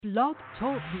Blog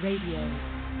Talk Radio.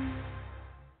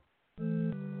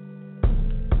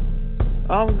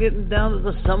 I'm getting down to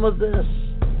the sum of this,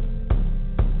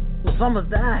 the sum of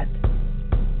that,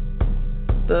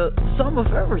 the sum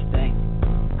of everything.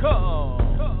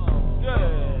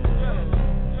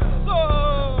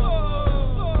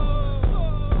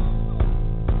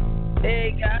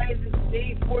 Hey guys, it's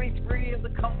day 43 of the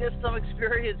Come Get Some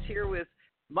Experience here with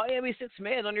Miami Six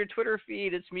Man on your Twitter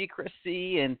feed. It's me, Chris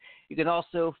C, and you can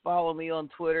also follow me on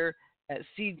Twitter at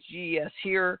CGS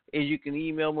here, and you can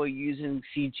email me using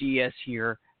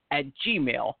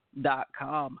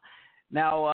cgshere@gmail.com.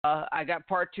 Now, I got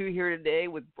part two here today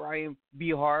with Bryan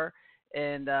Behar,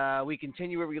 and we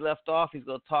continue where we left off. He's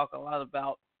going to talk a lot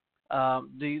about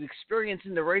the experience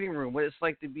in the writing room, what it's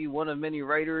like to be one of many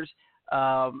writers,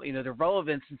 the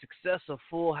relevance and success of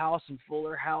Full House and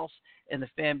Fuller House and the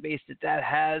fan base that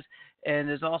has. And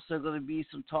there's also going to be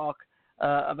some talk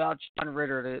about John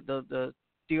Ritter, the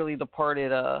dearly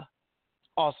departed,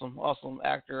 awesome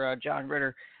actor, John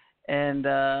Ritter. And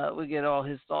we get all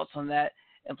his thoughts on that.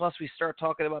 And plus we start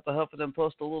talking about the Huffington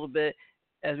Post a little bit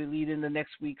as we lead into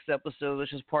next week's episode,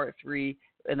 which is part 3.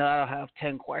 And I'll have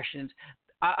 10 questions.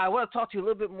 I want to talk to you a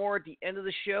little bit more at the end of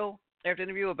the show, after the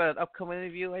interview, about an upcoming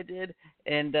interview I did,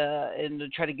 and to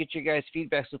try to get your guys'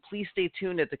 feedback. So please stay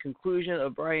tuned at the conclusion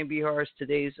of Bryan Behar's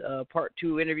today's part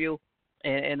 2 interview,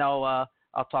 and I'll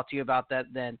talk to you about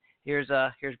that then. Here's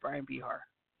Bryan Behar.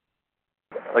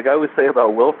 Like I would say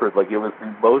about Wilfred, like it was the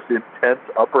most intense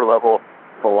upper level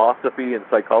philosophy and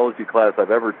psychology class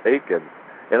I've ever taken,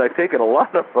 and I've taken a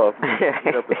lot of them.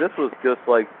 But this was just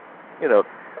like,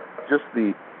 just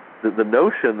the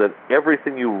notion that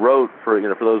everything you wrote for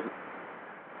those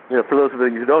of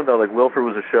you who don't know, like Wilfred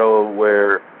was a show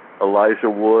where Elijah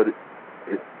Wood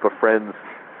befriends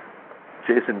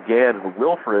Jason Gann, and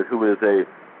Wilfred, who is a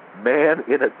man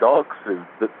in a dog suit,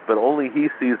 but only he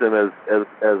sees him as a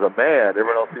man.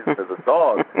 Everyone else sees him as a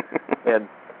dog, and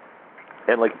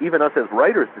like even us as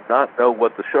writers did not know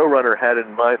what the showrunner had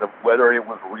in mind of whether it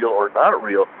was real or not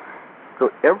real. So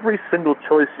every single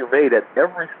choice you made at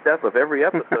every step of every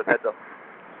episode had to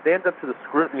stand up to the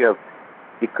scrutiny of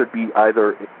it could be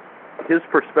either his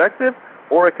perspective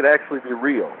or it could actually be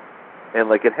real. And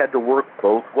like it had to work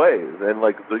both ways. And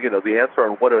like the answer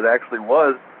on what it actually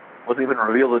wasn't even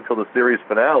revealed until the series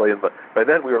finale. And by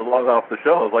then we were long off the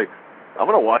show. I was like, I'm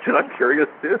gonna watch it. I'm curious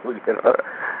too.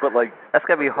 But like That's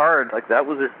gotta be hard. Like that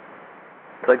was a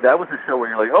show where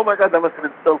you're like, oh my god, that must have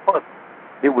been so fun.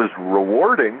 It was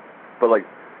rewarding. But like,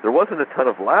 there wasn't a ton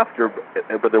of laughter,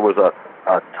 but there was a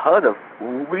ton of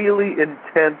really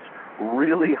intense,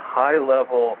 really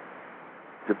high-level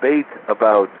debate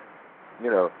about,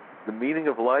 the meaning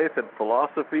of life and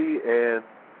philosophy and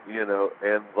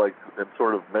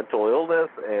sort of mental illness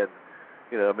and,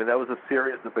 that was a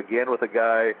series that began with a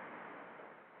guy,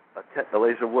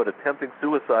 Elijah Wood, attempting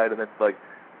suicide and then like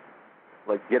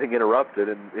getting interrupted,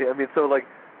 and it's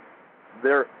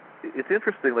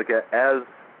interesting, like as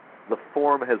the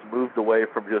form has moved away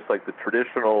from just like the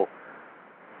traditional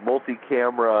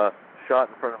multi-camera shot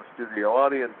in front of a studio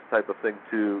audience type of thing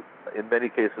to, in many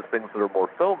cases, things that are more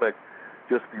filmic.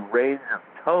 Just the range of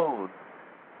tone,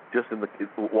 just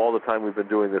all the time we've been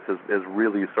doing this, has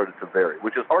really started to vary,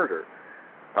 which is harder.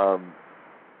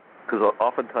 Because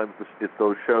oftentimes it's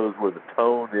those shows where the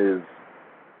tone is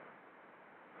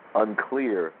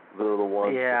unclear that are the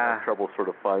ones that have trouble sort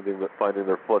of finding their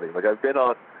footing. Like I've been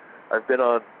on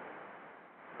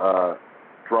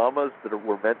dramas that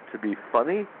were meant to be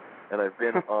funny, and I've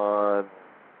been on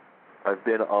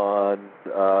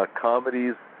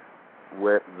comedies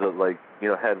where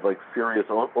had like serious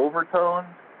overtones,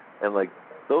 and like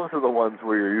those are the ones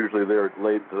where you're usually there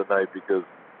late into the night because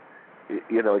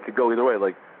it could go either way.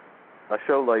 Like a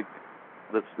show like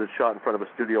that's shot in front of a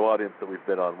studio audience that we've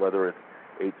been on, whether it's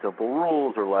 8 Simple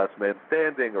Rules or Last Man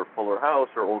Standing or Fuller House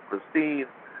or Old Christine,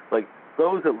 like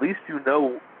those at least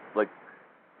like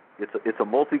it's a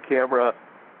multi-camera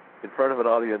in front of an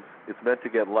audience. It's meant to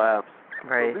get laughs.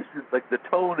 Right. So this is like the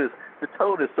tone is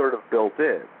sort of built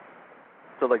in.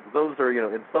 So like those are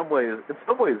in some ways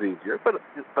easier, but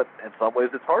in some ways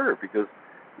it's harder because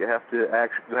you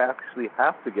actually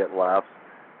have to get laughs,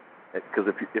 because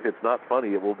if it's not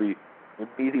funny, it will be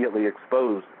immediately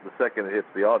exposed the second it hits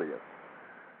the audience.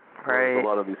 Right. A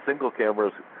lot of these single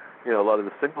cameras, a lot of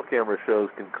the single camera shows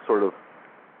can sort of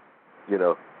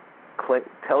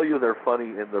tell you they're funny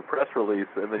in the press release,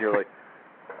 and then you're like,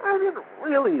 I didn't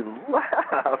really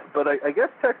laugh, but I guess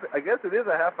it is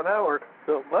a half an hour,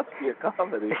 so it must be a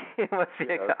comedy. It must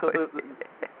be a comedy.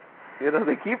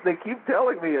 They keep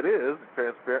telling me it is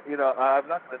transparent. I'm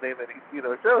not going to name any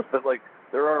shows, but like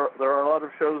there are a lot of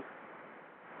shows,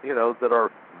 that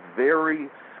are very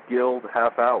skilled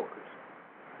half hours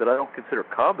that I don't consider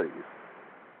comedies,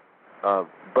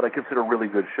 but I consider really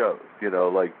good shows.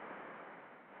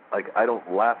 Like I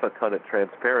don't laugh a ton at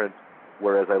Transparent,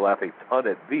 whereas I laugh a ton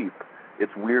at Veep.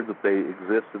 It's weird that they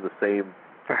exist in the same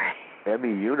Emmy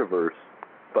universe,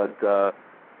 but I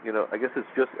guess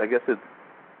it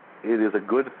is a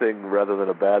good thing rather than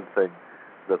a bad thing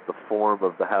that the form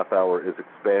of the half hour is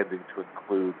expanding to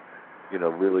include,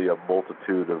 really a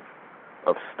multitude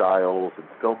of styles and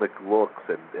filmic looks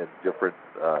and different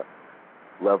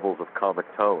levels of comic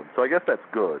tone. So I guess that's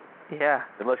good. Yeah.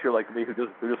 Unless you're like me, who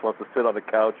just wants to sit on the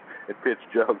couch and pitch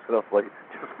jokes, and I'm like,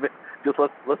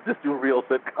 let's just do real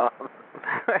sitcoms.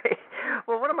 Right.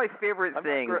 Well, one of my favorite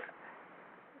things.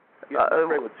 Yeah, I'm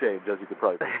great with change, as you could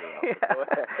probably figure out.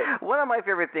 Yeah. One of my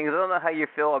favorite things, I don't know how you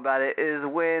feel about it, is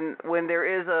when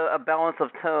there is a balance of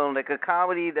tone, like a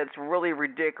comedy that's really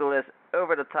ridiculous,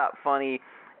 over the top funny,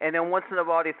 and then once in a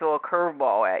while they throw a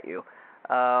curveball at you.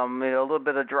 A little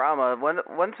bit of drama.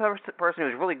 One person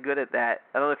who's really good at that,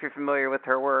 I don't know if you're familiar with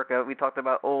her work, we talked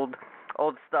about old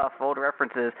stuff, old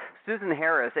references. Susan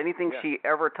Harris, anything she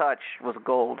ever touched was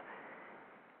gold.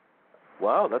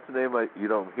 Wow, that's a name you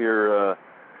don't hear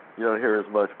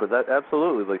as much, but that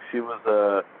absolutely, like she was,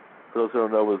 for those who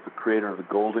don't know, was the creator of the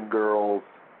Golden Girls.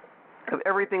 Of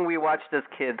everything we watched as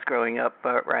kids growing up,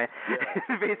 Ryan.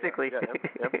 Yeah. Basically.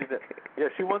 Yeah,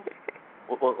 she once,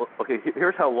 well, okay,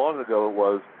 here's how long ago it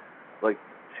was. Like,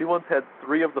 she once had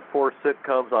 3 of the 4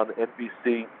 sitcoms on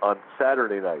NBC on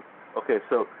Saturday night. Okay,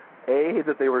 so,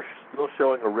 that they were still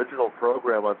showing original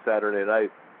program on Saturday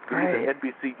night, right.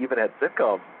 NBC even had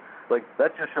sitcoms. Like,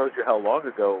 that just shows you how long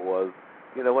ago it was.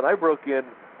 When I broke in,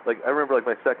 like, I remember, like,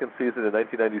 my second season in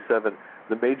 1997,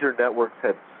 the major networks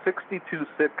had 62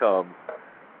 sitcoms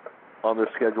on their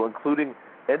schedule, including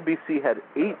NBC had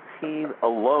 18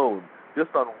 alone,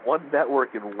 just on one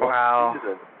network in one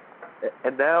season.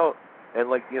 And now,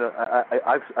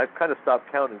 I've kind of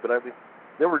stopped counting, but I mean,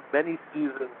 there were many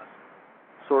seasons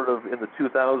sort of in the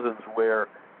 2000s where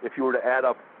if you were to add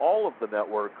up all of the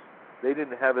networks, they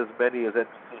didn't have as many as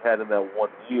NBC had in that one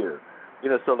year.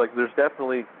 So like there's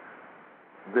definitely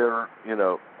there's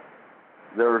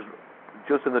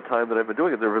just in the time that I've been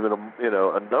doing it, there have been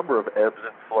a number of ebbs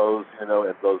and flows, and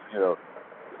those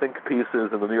think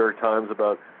pieces in the New York Times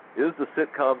about is the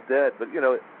sitcom dead? But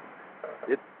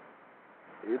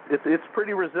it's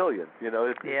pretty resilient. It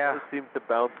does seem to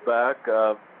bounce back.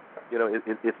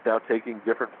 It's now taking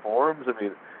different forms. I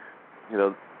mean,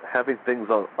 having things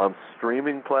on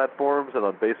streaming platforms and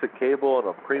on basic cable and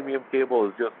on premium cable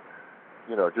is just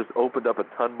opened up a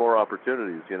ton more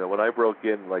opportunities. When I broke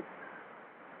in, like,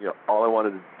 all I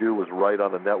wanted to do was write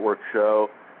on a network show,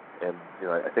 and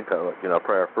I think probably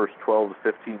our first 12 to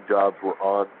 15 jobs were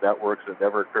on networks. It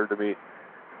never occurred to me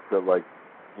that, like,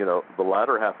 the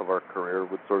latter half of our career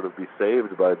would sort of be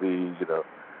saved by the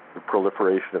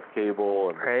proliferation of cable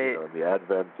and the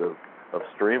advent of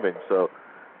streaming. So,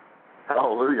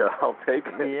 hallelujah, I'll take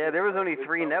it. Yeah, there was only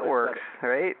 3 networks,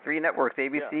 right? 3 networks,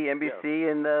 ABC,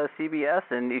 NBC, and CBS.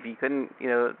 And if you couldn't,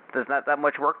 there's not that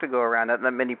much work to go around, not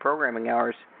that many programming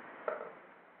hours.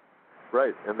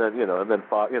 Right, and then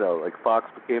Fox, like Fox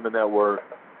became a network,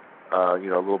 a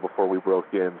little before we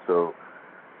broke in. So,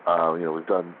 we've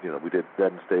done, we did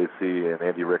Ben and Stacy and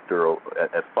Andy Richter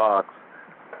at Fox.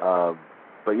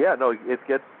 But yeah, no, it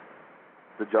gets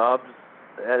the jobs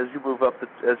as you move up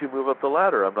the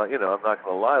ladder. I'm not going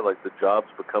to lie. Like, the jobs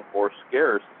become more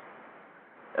scarce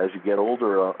as you get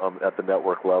older at the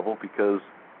network level, because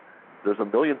there's a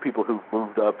million people who've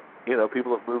moved up.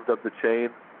 People have moved up the chain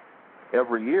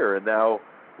every year, and now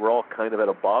we're all kind of at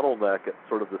a bottleneck at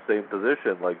sort of the same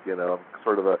position. Like, I'm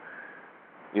sort of a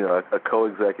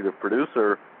co-executive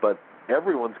producer, but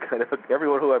everyone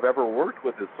who I've ever worked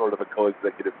with is sort of a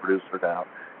co-executive producer now.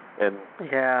 And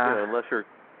unless you're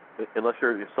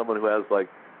someone who has, like,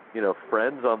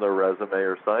 Friends on their resume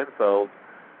or Seinfeld,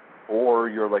 or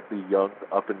you're like the young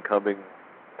up and coming,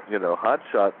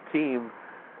 hotshot team,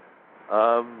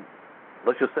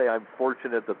 let's just say I'm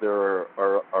fortunate that there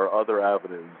are other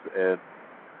avenues, and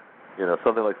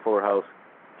something like Fuller House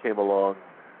came along.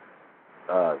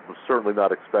 Was certainly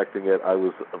not expecting it. I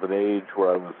was of an age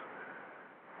where I was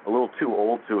a little too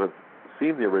old to have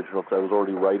seen the original, because I was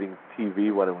already writing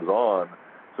TV when it was on,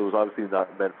 so it was obviously not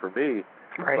meant for me.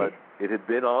 Right. But it had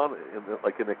been on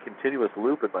in a continuous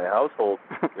loop in my household.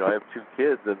 I have 2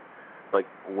 kids, and like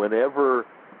whenever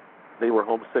they were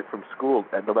homesick from school,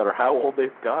 and no matter how old they've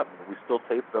gotten, we still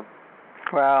tape them.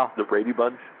 Wow. The Brady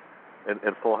Bunch and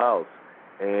Full House,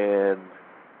 and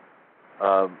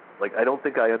like I don't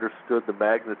think I understood the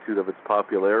magnitude of its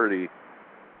popularity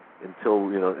until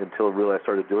really I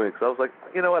started doing it. Because I was like,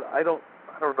 you know what, I don't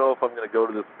know if I'm going to go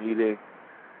to this meeting.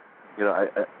 You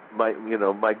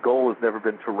know, my goal has never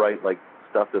been to write like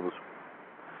stuff that was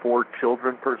for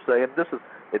children per se, and this is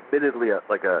admittedly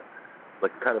like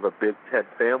kind of a Big Ten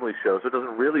family show, so it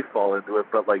doesn't really fall into it.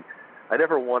 But like, I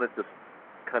never wanted to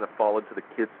kind of fall into the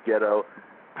kids' ghetto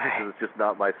because it's just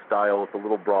not my style. It's a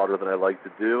little broader than I like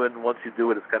to do, and once you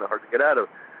do it, it's kind of hard to get out of.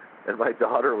 And my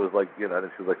daughter was like, you know,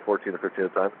 and she was like 14 or 15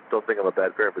 at the time. Don't think I'm a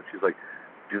bad parent, but she's like,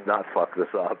 do not fuck this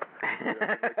up.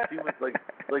 You know,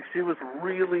 like she was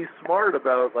really smart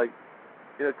about like,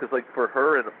 you know, because like for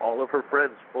her and all of her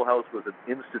friends, Full House was an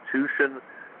institution.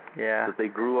 Yeah. That they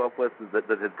grew up with, that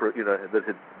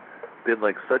had been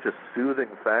like such a soothing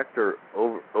factor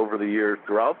over the years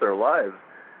throughout their lives,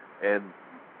 and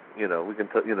you know we can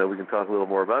talk a little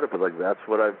more about it, but like that's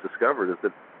what I've discovered is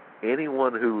that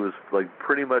anyone who is like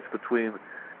pretty much between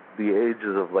the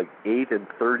ages of like 8 and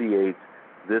 38,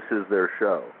 this is their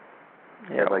show,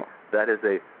 Yeah. And like that is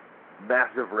a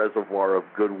massive reservoir of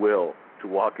goodwill to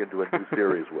walk into a new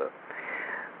series with.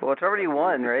 Well, it's already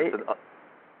won, right?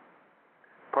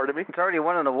 Pardon me? It's already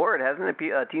won an award, hasn't it?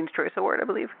 A Teen's Choice Award, I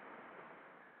believe.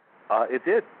 It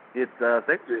did. It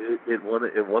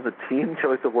won the Teen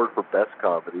Choice Award for Best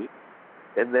Comedy,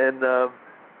 and then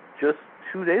just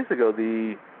 2 days ago,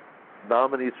 the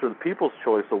nominees for the People's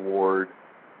Choice Award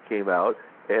came out,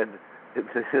 and this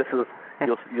is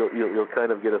you'll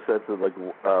kind of get a sense of like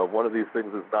one of these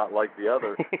things is not like the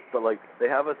other, but like they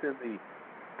have us in the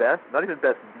best, not even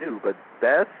best new, but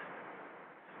best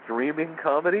streaming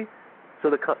comedy. So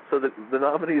the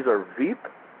nominees are Veep,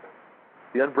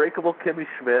 The Unbreakable Kimmy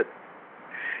Schmidt,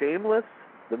 Shameless,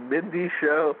 The Mindy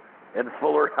Show, and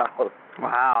Fuller House.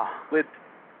 Wow. Which,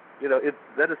 you know,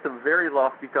 that is some very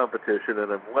lofty competition,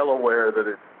 and I'm well aware that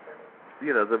it's,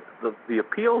 you know, the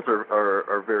appeals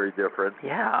are very different.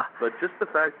 Yeah. But just the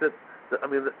fact that I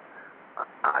mean,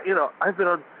 you know, I've been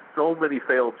on so many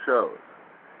failed shows,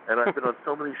 and I've been on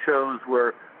so many shows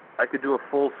where I could do a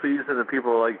full season, and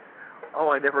people are like, oh,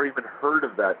 I never even heard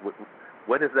of that.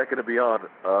 When is that going to be on?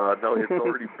 No, it's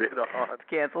already been on. It's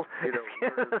canceled. You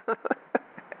know,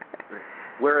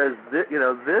 whereas this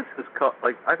is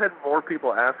like I've had more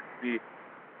people ask me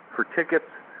for tickets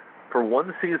for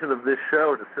one season of this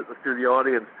show to sit through the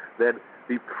audience than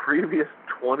the previous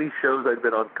 20 shows I've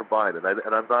been on combined, and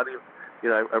I'm not even, you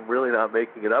know, I'm really not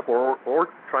making it up or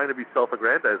trying to be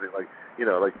self-aggrandizing. Like, you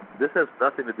know, like this has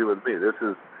nothing to do with me. This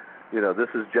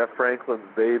is Jeff Franklin's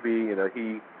baby. You know,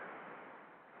 he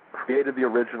created the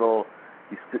original.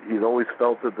 He's always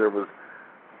felt that there was,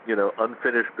 you know,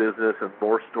 unfinished business and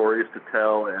more stories to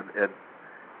tell, and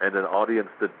an audience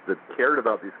that cared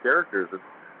about these characters. And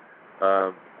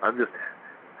I'm just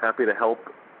happy to help,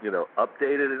 you know,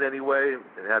 update it in any way,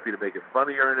 and happy to make it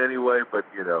funnier in any way. But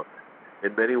you know,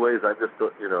 in many ways, I'm just,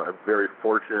 you know, I'm very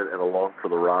fortunate and along for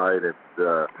the ride. And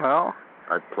well,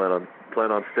 I plan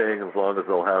on staying as long as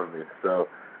they'll have me. So,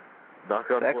 knock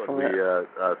on wood.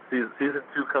 Season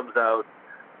 2 comes out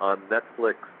on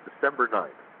Netflix December 9th.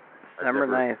 December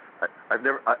 9th. I've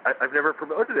never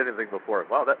promoted anything before.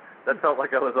 Wow, that felt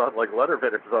like I was on like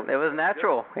Letterman or something. It was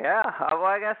natural. Yeah. Well,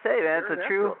 I gotta say, man, it's a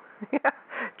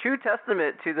true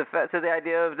testament to the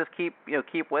idea of just keep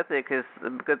with it, because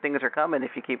good things are coming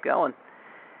if you keep going.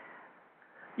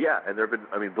 Yeah, and there've been,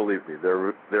 I mean, believe me,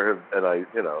 there have, and I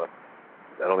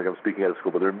don't think I'm speaking out of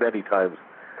school, but there are many times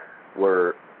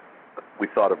where we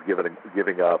thought of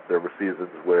giving up. There were seasons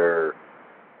where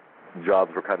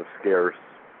jobs were kind of scarce,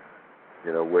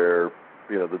 you know, where,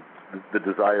 you know, the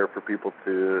desire for people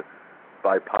to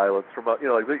buy pilots from, you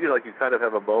know, like you kind of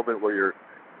have a moment where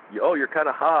you're kind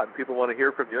of hot and people want to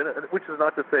hear from you, and which is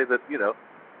not to say that, you know,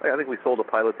 I think we sold a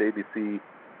pilot to ABC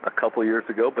a couple of years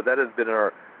ago, but that has been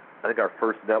our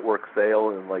first network sale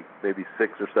in like maybe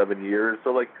 6 or 7 years.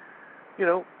 So like, you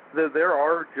know, there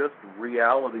are just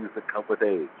realities that come with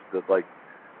age,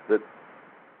 that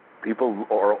people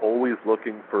are always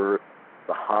looking for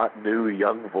the hot, new,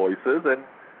 young voices. And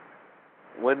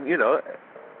when, you know,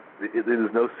 it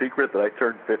is no secret that I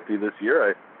turned 50 this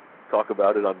year. I talk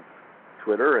about it on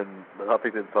Twitter and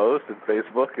Huffington Post and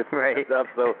Facebook and stuff.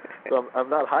 So I'm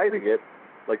not hiding it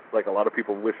like a lot of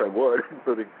people wish I would,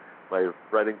 including my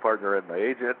writing partner and my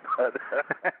agent. But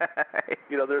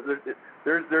you know, there's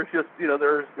just, you know,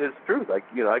 there's truth. Like,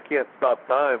 you know, I can't stop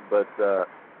time, but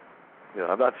you know,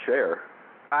 I'm not Cher.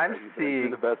 I'm do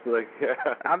the best that I can.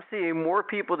 I'm seeing more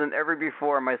people than ever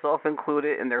before, myself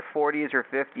included, in their 40s or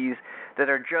 50s that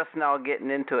are just now getting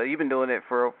into it. You've been doing it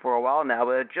for a while now,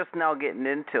 but just now getting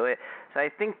into it. So I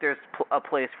think there's a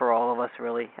place for all of us,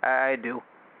 really. I do.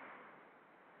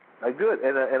 I do it,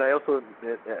 and I also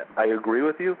I agree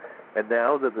with you. And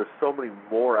now that there's so many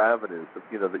more avenues, that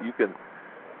you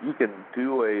can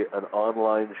do an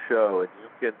online show, and you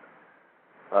can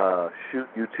shoot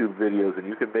YouTube videos, and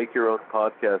you can make your own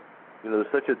podcast. There's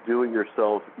such a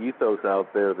do-it-yourself ethos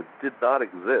out there that did not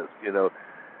exist.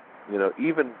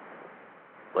 Even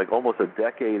like almost a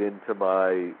decade into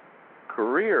my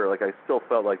career, like I still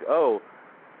felt like, I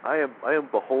am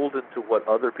beholden to what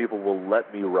other people will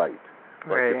let me write.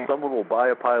 Like right. If someone will buy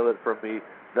a pilot from me,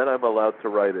 then I'm allowed to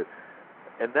write it.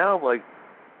 And now I'm like,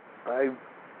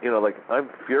 I'm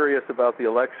furious about the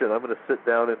election. I'm going to sit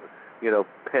down and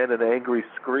pen an angry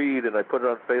screed, and I put it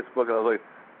on Facebook, and I was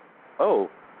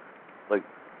like,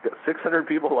 600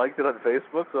 people liked it on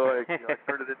Facebook, so I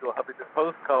turned it into a Huffington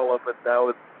Post column, and now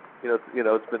it's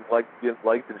it's been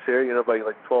liked and shared by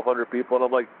like 1,200 people, and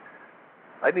I'm like,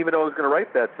 I didn't even know I was going to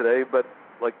write that today, but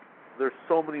like there's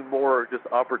so many more just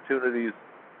opportunities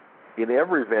in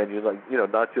every venue, like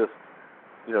not just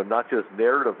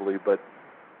narratively, but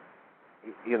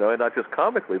and not just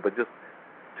comically, but just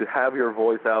to have your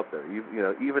voice out there.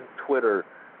 Even Twitter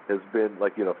has been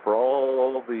like for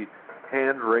all the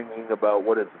hand wringing about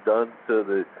what it's done to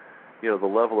the the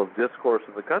level of discourse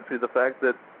in the country, the fact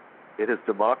that it has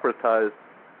democratized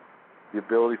the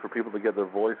ability for people to get their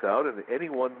voice out, and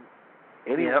anyone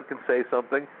Yep. can say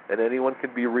something, and anyone can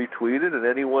be retweeted, and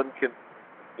anyone can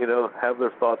have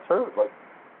their thoughts heard. Like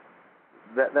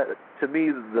that to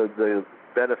me, the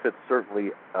benefits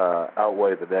certainly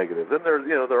outweigh the negatives. And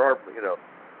there are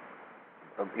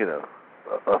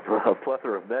a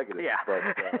plethora of negatives. Yeah. But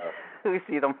we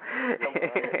see them.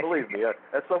 Believe me,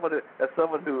 as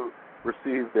someone who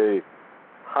received a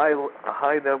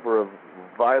high number of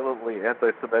violently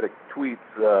anti-Semitic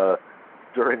tweets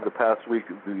during the past week,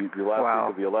 the last Wow.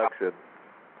 week of the election.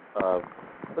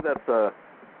 But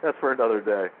that's for another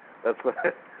day. That's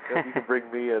you can bring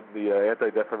me and the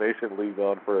Anti-Defamation League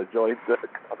on for a joint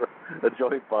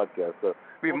podcast. So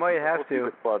we might have to. Keep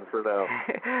it fun for now.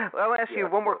 Well, I'll ask you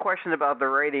one more question about the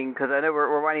rating, because I know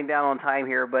we're winding down on time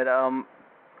here, but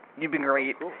you've been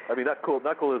great. Cool. I mean, not cool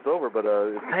is over, but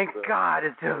thank God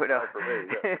it's over. No. For me,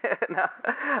 yeah.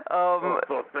 no,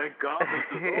 thank God this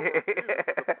is over.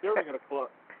 I'm staring at a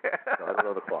clock. No, I don't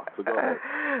know the clock, so go ahead.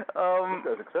 This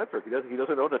guy's eccentric. He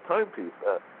doesn't own a timepiece.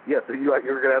 Yes, you were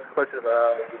going to ask a question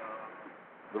about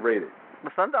the rating.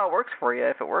 The sundial works for you.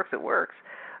 If it works, it works.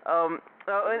 In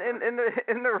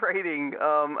the rating,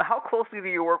 how closely do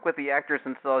you work with the actors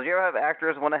themselves? You ever have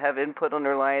actors want to have input on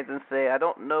their lines and say, I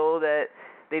don't know that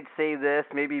they'd say this,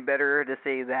 maybe better to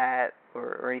say that,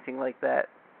 or anything like that?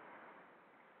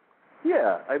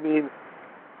 Yeah, I mean,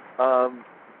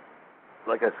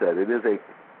 like I said, it is a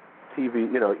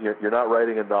TV, you're not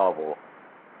writing a novel.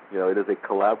 It is a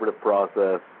collaborative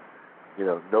process.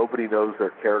 Nobody knows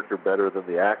their character better than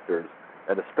the actors.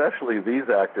 And especially these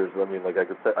actors, I mean, like I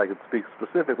could speak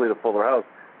specifically to Fuller House.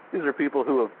 These are people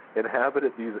who have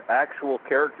inhabited these actual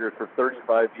characters for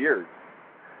 35 years.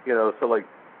 So like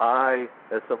I,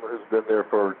 as someone who's been there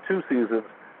for 2 seasons,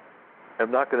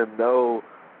 am not going to know,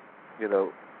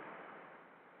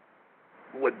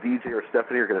 what DJ or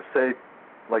Stephanie are going to say,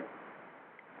 like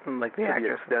the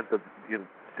actors. To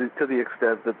the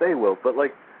extent that they will. But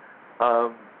like,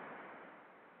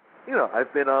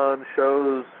 I've been on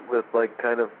shows with like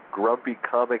kind of grumpy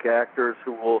comic actors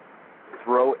who will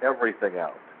throw everything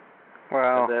out.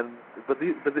 Wow. And then, but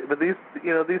these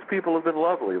people have been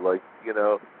lovely. Like,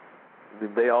 I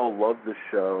mean, they all love the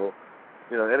show.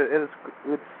 And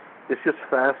it's just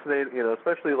fascinating.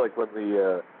 Especially like when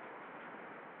the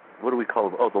what do we call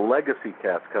them? Oh, the legacy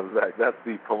cast comes back. That's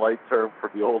the polite term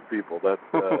for the old people. That's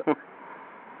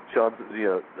John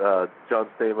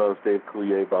Stamos, Dave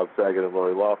Coulier, Bob Saget, and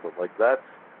Lori Loughlin. Like that's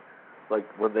like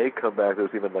when they come back.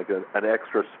 There's even like an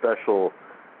extra special,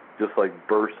 just like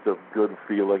burst of good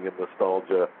feeling and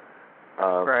nostalgia.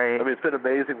 Right. I mean, it's been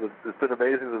amazing. It's been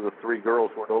amazing that the 3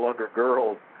 girls who are no longer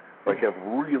girls, like, have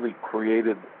really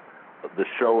created the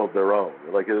show of their own.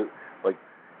 Like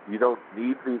you don't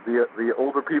need the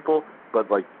older people,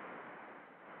 but like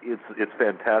it's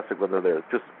fantastic when they're there.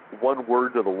 Just one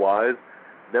word to the wise: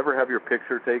 never have your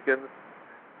picture taken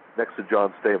next to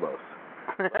John Stamos.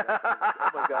 Like,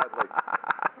 oh my God!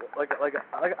 Like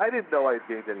I didn't know I had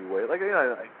gained any weight. Like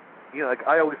like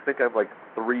I always think I'm like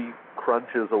 3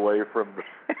 crunches away from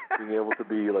being able to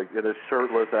be like in a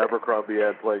shirtless Abercrombie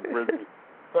ad playing frisbee.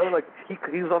 So I was like, he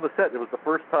was on the set. It was the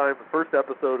first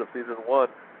episode of season 1,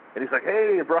 and he's like,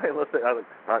 "Hey, Bryan, let's." I was like,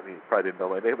 I mean, he probably didn't know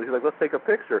my name, but he's like, "Let's take a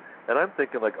picture." And I'm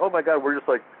thinking like, "Oh my God, we're just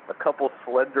like a couple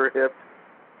slender-hipped,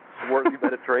 swarthy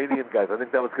Mediterranean guys." I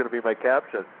think that was going to be my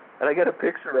caption. And I get a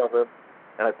picture of him,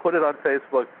 and I put it on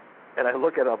Facebook, and I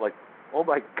look at it, I'm like, "Oh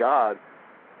my God,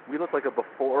 we look like a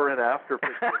before and after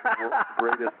picture of the world's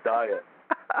greatest diet."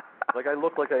 Like I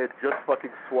look like I had just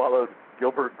fucking swallowed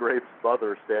Gilbert Grape's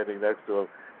mother standing next to him.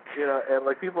 And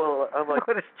like people, I'm like,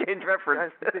 what a strange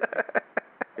reference.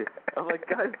 I'm like,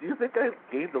 guys, do you think I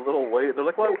gained a little weight? They're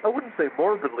like, well, I wouldn't say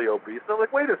morbidly obese. And I'm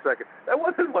like, wait a second, that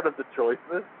wasn't one of the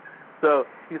choices. So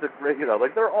he's a great,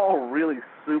 like they're all really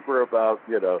super about,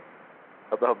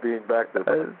 about being back there.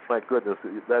 But my goodness,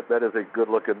 that is a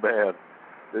good-looking man.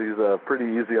 He's pretty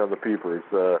easy on the peepers.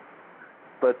 I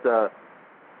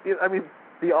mean,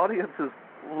 the audiences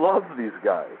love these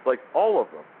guys, like all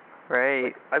of them.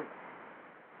 Right.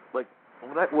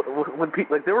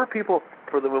 There were people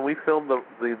when we filmed the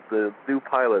new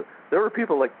pilot. There were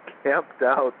people like camped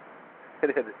out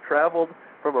and had traveled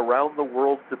from around the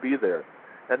world to be there,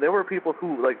 and there were people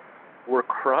who like were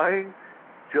crying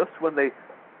just when they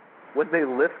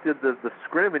lifted the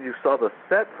scrim and you saw the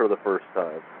set for the first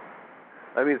time.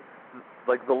 I mean,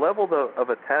 like the level of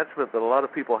attachment that a lot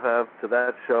of people have to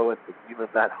that show and even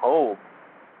that home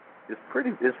is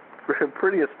pretty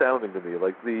astounding to me.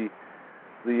 Like the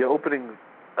opening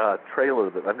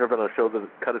trailer that I've never been on a show that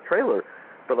cut a trailer,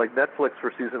 but like Netflix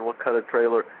for season 1 cut a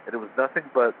trailer, and it was nothing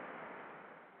but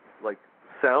like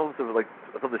sounds of like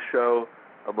from the show,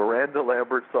 a Miranda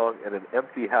Lambert song, and an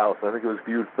empty house. I think it was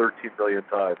viewed 13 million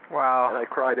times. Wow! And I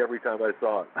cried every time I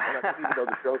saw it. And I didn't even know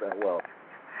the show that well,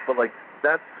 but like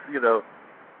that's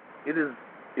it is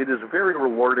very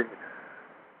rewarding,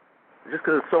 just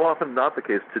because it's so often not the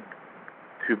case to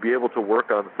be able to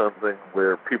work on something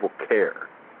where people care.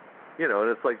 And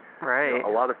it's like right. A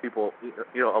lot of people,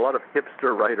 a lot of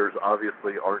hipster writers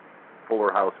obviously aren't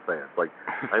Fuller House fans. Like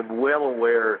I'm well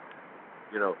aware,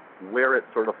 where it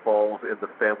sort of falls in the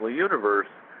family universe,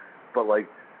 but like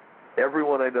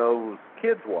everyone I know's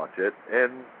kids watch it,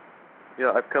 and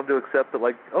I've come to accept that,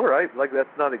 like, all right, like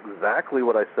that's not exactly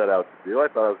what I set out to do. I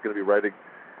thought I was going to be writing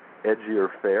edgy or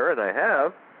fair, and I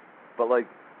have, but like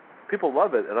people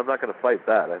love it, and I'm not going to fight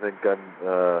that. I think I'm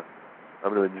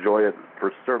going to enjoy it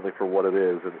certainly for what it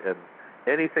is, and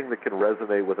anything that can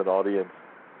resonate with an audience,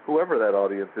 whoever that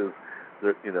audience is,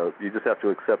 you just have to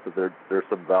accept that there's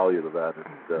some value to that. And,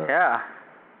 yeah.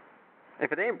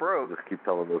 If it ain't broke, just keep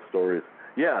telling those stories.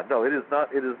 Yeah, no, it is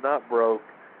not broke.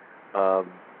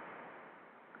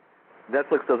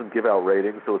 Netflix doesn't give out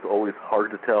ratings, so it's always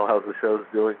hard to tell how the show's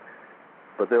doing.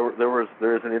 But there is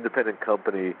an independent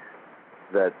company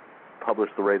that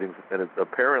published the ratings, and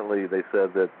apparently they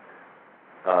said that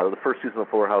the first season of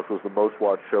Fuller House was the most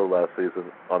watched show last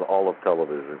season on all of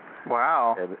television.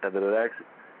 Wow! And that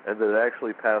it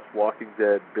actually passed Walking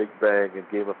Dead, Big Bang, and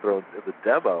Game of Thrones in the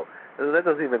demo. And that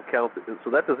doesn't even count. So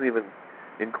that doesn't even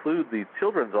include the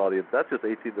children's audience. That's just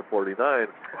 18 to 49.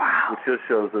 Wow! Which just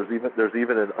shows there's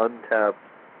even an untapped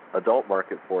adult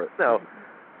market for it. Now,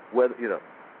 whether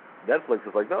Netflix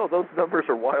is like, no, those numbers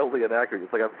are wildly inaccurate.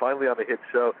 It's like I'm finally on a hit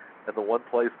show, and the one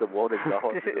place that won't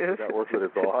acknowledge it is the network that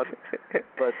it's on.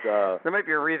 But there might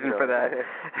be a reason for that.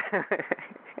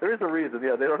 There is a reason.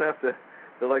 Yeah, they don't have to.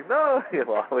 They're like, no,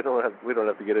 well, we don't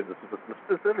have to get into the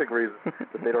specific reasons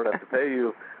that they don't have to pay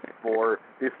you more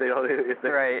if they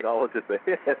right. acknowledge it. But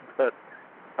it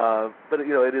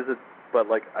is. But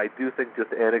like I do think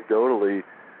just anecdotally,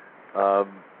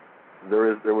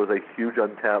 there was a huge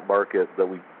untapped market that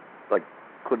we like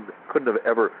couldn't have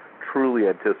ever truly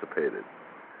anticipated.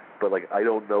 But like I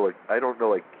don't know a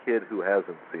kid who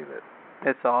hasn't seen it.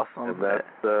 It's awesome. And that's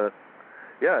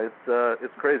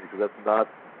it's crazy because that's not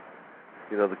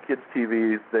the kids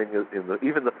TV thing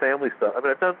even the family stuff. I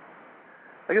mean I've done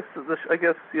I guess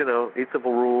Eight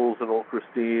Simple Rules and Old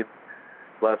Christine,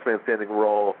 Last Man Standing we're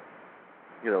all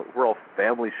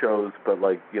family shows, but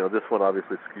like this one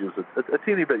obviously skews a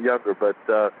teeny bit younger, but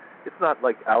it's not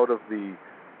like out of the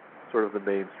sort of the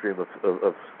mainstream of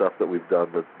stuff that we've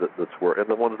done that's worked, and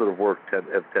the ones that have worked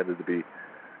have tended to be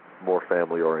more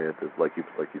family oriented, like you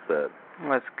said.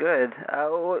 That's good.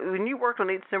 When you worked on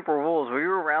Eight Simple Rules, were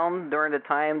you around during the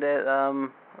time that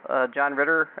John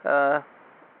Ritter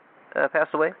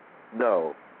passed away?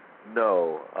 No.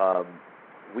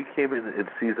 We came in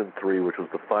season 3, which was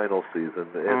the final season,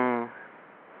 and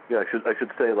I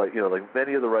should say like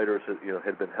many of the writers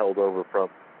had been held over from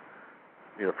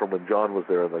when John was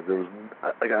there, and like there was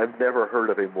I've never heard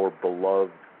of a more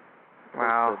beloved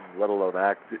person, let alone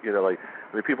act.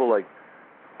 People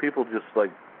just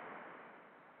like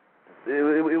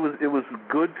it was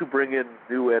good to bring in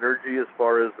new energy as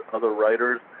far as other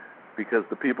writers, because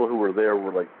the people who were there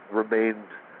were like remained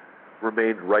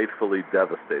rightfully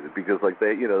devastated, because like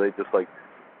they just like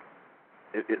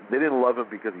they didn't love him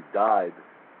because he died.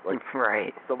 Like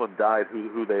right. Someone died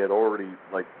who they had already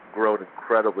like grown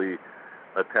incredibly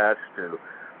attached to.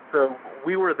 So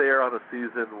we were there on a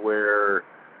season where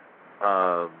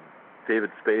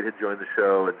David Spade had joined the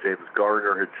show, and James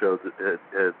Garner had joined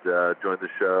the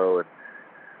show, and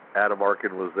Adam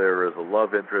Arkin was there as a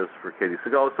love interest for Katie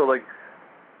Seagal. So like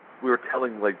we were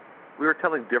telling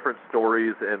different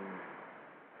stories, and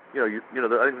I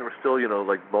think there were still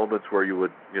like moments where you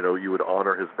would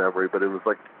honor his memory, but it was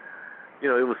like it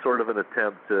was sort of an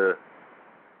attempt to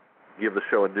give the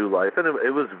show a new life, and it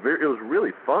was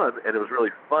really fun, and it was really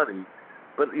funny,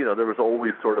 but there was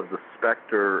always sort of the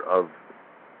specter of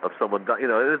someone dying,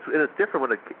 and it's different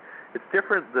when it's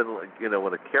different than like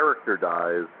when a character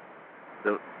dies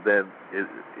than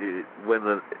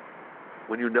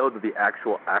when you know that the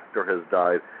actual actor has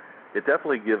died. It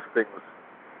definitely gives things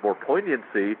more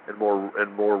poignancy and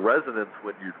more resonance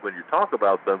when you talk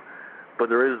about them, but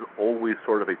there is always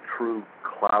sort of a true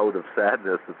cloud of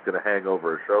sadness that's going to hang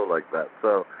over a show like that.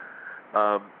 So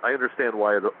I understand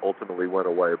why it ultimately went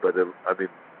away, but it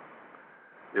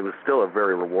was still a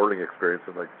very rewarding experience.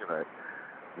 And like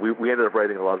we ended up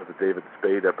writing a lot of the David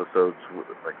Spade episodes.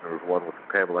 Like there was one with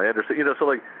Pamela Anderson. So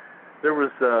like there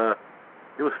was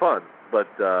it was fun, but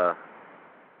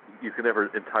you can never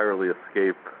entirely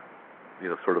escape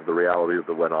sort of the reality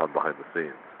that went on behind the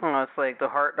scenes. Well, it's like the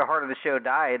heart of the show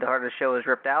died. The heart of the show was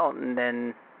ripped out, and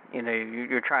then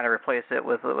you're trying to replace it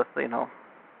with with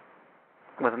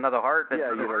another heart.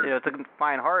 It's a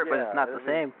fine heart, but it's not the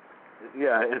same.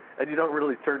 Yeah, and you don't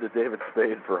really turn to David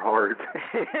Spade for heart.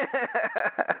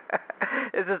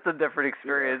 It's just a different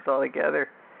experience altogether.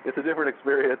 It's a different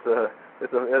experience.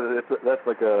 That's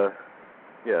like a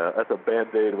that's a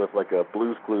Band-Aid with like a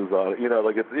Blue's Clues on it.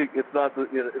 Like it's not the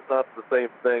same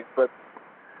thing, but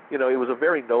it was a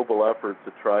very noble effort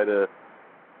to try to,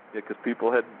 because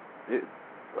people had,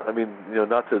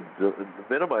 not to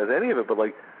minimize any of it, but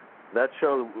like that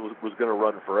show was going to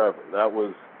run forever. That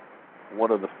was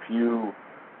one of the few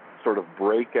sort of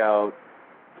breakout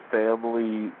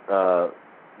family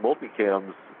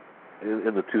multicams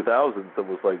in the 2000s that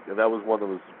was like, and that was one that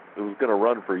was going to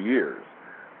run for years.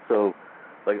 So,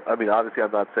 like, obviously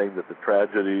I'm not saying that the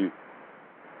tragedy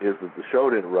is that the show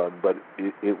didn't run, but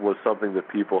it was something that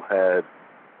people had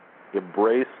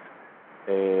embraced,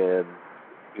 and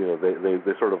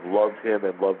they sort of loved him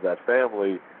and loved that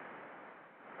family.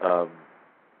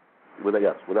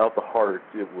 Without the heart,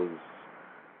 it was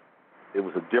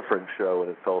a different show,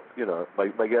 and it felt,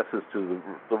 my guess is to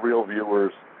the real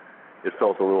viewers, it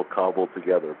felt a little cobbled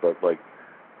together, but like,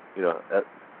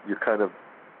 you're kind of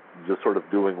just sort of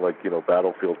doing like,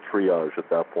 battlefield triage at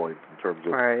that point in terms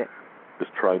of right.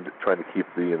 just trying to keep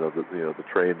the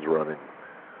trains running.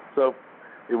 So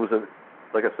it was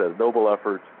like I said, a noble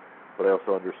effort, but I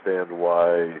also understand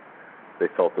why they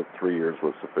felt that 3 years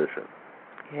was sufficient.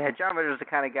 Yeah, John Ritter's the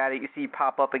kind of guy that you see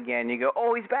pop up again. You go,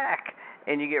 oh, he's back,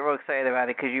 and you get real excited about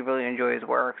it because you really enjoy his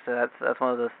work. So that's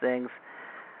one of those things.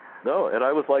 No, and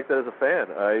I was like that as a fan.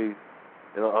 I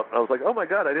was like, oh my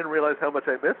God, I didn't realize how much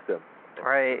I missed him.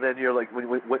 Right. And then you're like,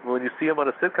 when you see him on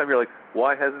a sitcom, you're like,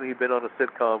 why hasn't he been on a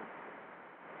sitcom,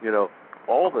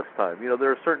 all this time?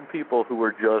 There are certain people who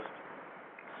are just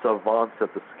savants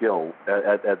at the skill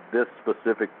at this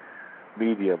specific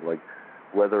medium, like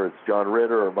whether it's John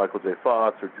Ritter or Michael J.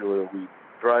 Fox or Julia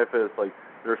Louis-Dreyfus. Like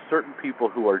there are certain people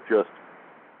who are just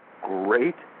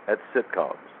great at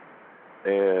sitcoms,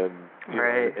 and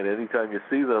right. And anytime you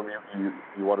see them,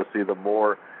 you want to see them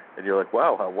more, and you're like,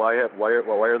 wow, why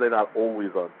are they not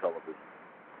always on television?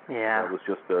 Yeah,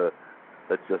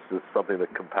 that's just something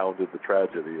that compounded the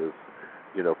tragedy. Is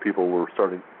people were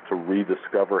starting to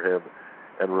rediscover him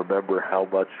and remember how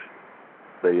much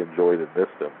they enjoyed and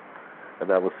missed him, and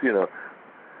that was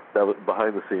that was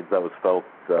behind the scenes. That was felt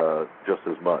just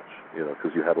as much,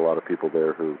 because you had a lot of people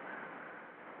there who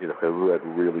had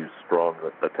really strong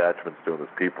attachments to him as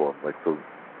people, and like so,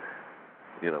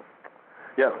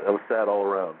 that was sad all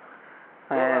around.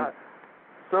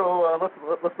 So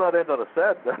let's not end on a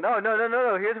sad note.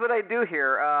 No. Here's what I do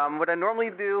here. What I normally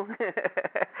do.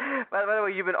 By the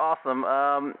way, you've been awesome.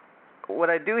 What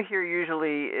I do here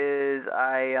usually is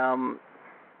I'm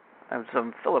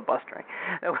some filibustering.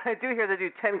 And what I do here is I do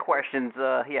 10 questions.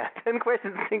 10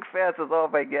 questions. Think fast with all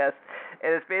my guests,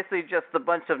 and it's basically just a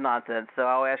bunch of nonsense. So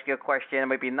I'll ask you a question. It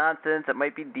might be nonsense. It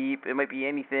might be deep. It might be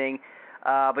anything.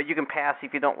 But you can pass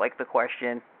if you don't like the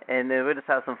question, and then we'll just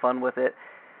have some fun with it.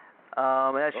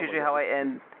 And that's usually how I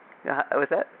end. What's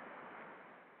that?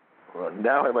 Well,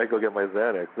 now I might go get my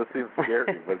Xanax. This seems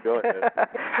scary, but go ahead.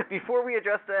 Before we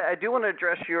address that, I do want to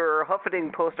address your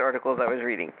Huffington Post articles I was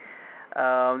reading.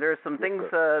 There are some things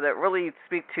that really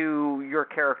speak to your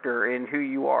character and who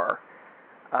you are.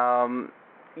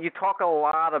 You talk a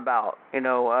lot about,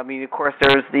 I mean, of course,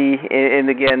 there's and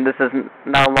again, this is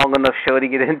not a long enough show to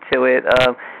get into it,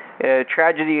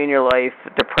 tragedy in your life,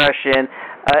 depression,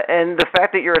 and the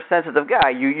fact that you're a sensitive guy.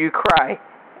 You cry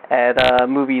at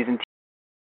movies and TV.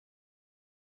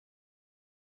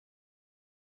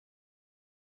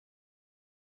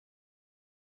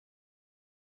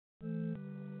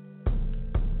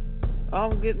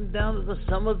 I'm getting down to the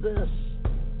sum of this,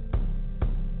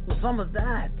 the sum of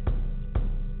that,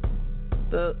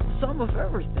 the sum of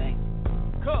everything.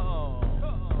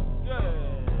 Come, yeah.